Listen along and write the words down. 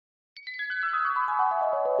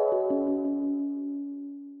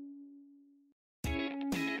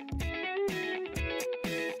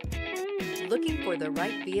Looking for the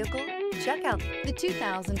right vehicle? Check out the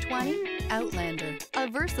 2020 Outlander. A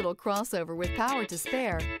versatile crossover with power to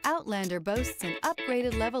spare, Outlander boasts an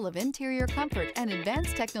upgraded level of interior comfort and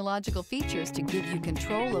advanced technological features to give you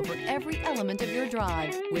control over every element of your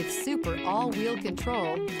drive. With super all-wheel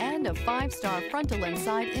control and a 5-star frontal and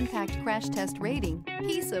side impact crash test rating,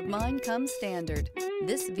 peace of mind comes standard.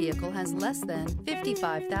 This vehicle has less than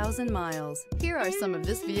 55,000 miles. Here are some of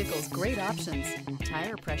this vehicle's great options: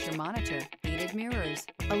 tire pressure monitor, heated mirrors,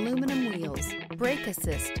 aluminum wheels, brake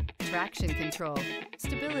assist, traction control,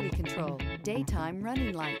 stability control, daytime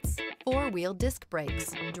running lights, 4-wheel disc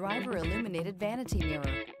brakes, driver illuminated vanity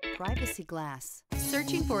mirror, privacy glass.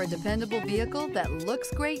 Searching for a dependable vehicle that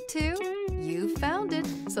looks great too? You found it,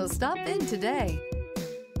 so stop in today.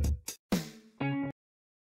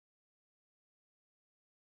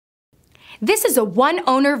 This is a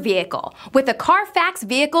one-owner vehicle with a Carfax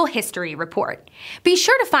Vehicle History Report. Be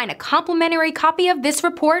sure to find a complimentary copy of this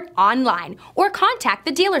report online or contact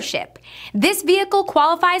the dealership. This vehicle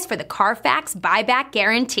qualifies for the Carfax Buyback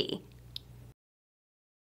Guarantee.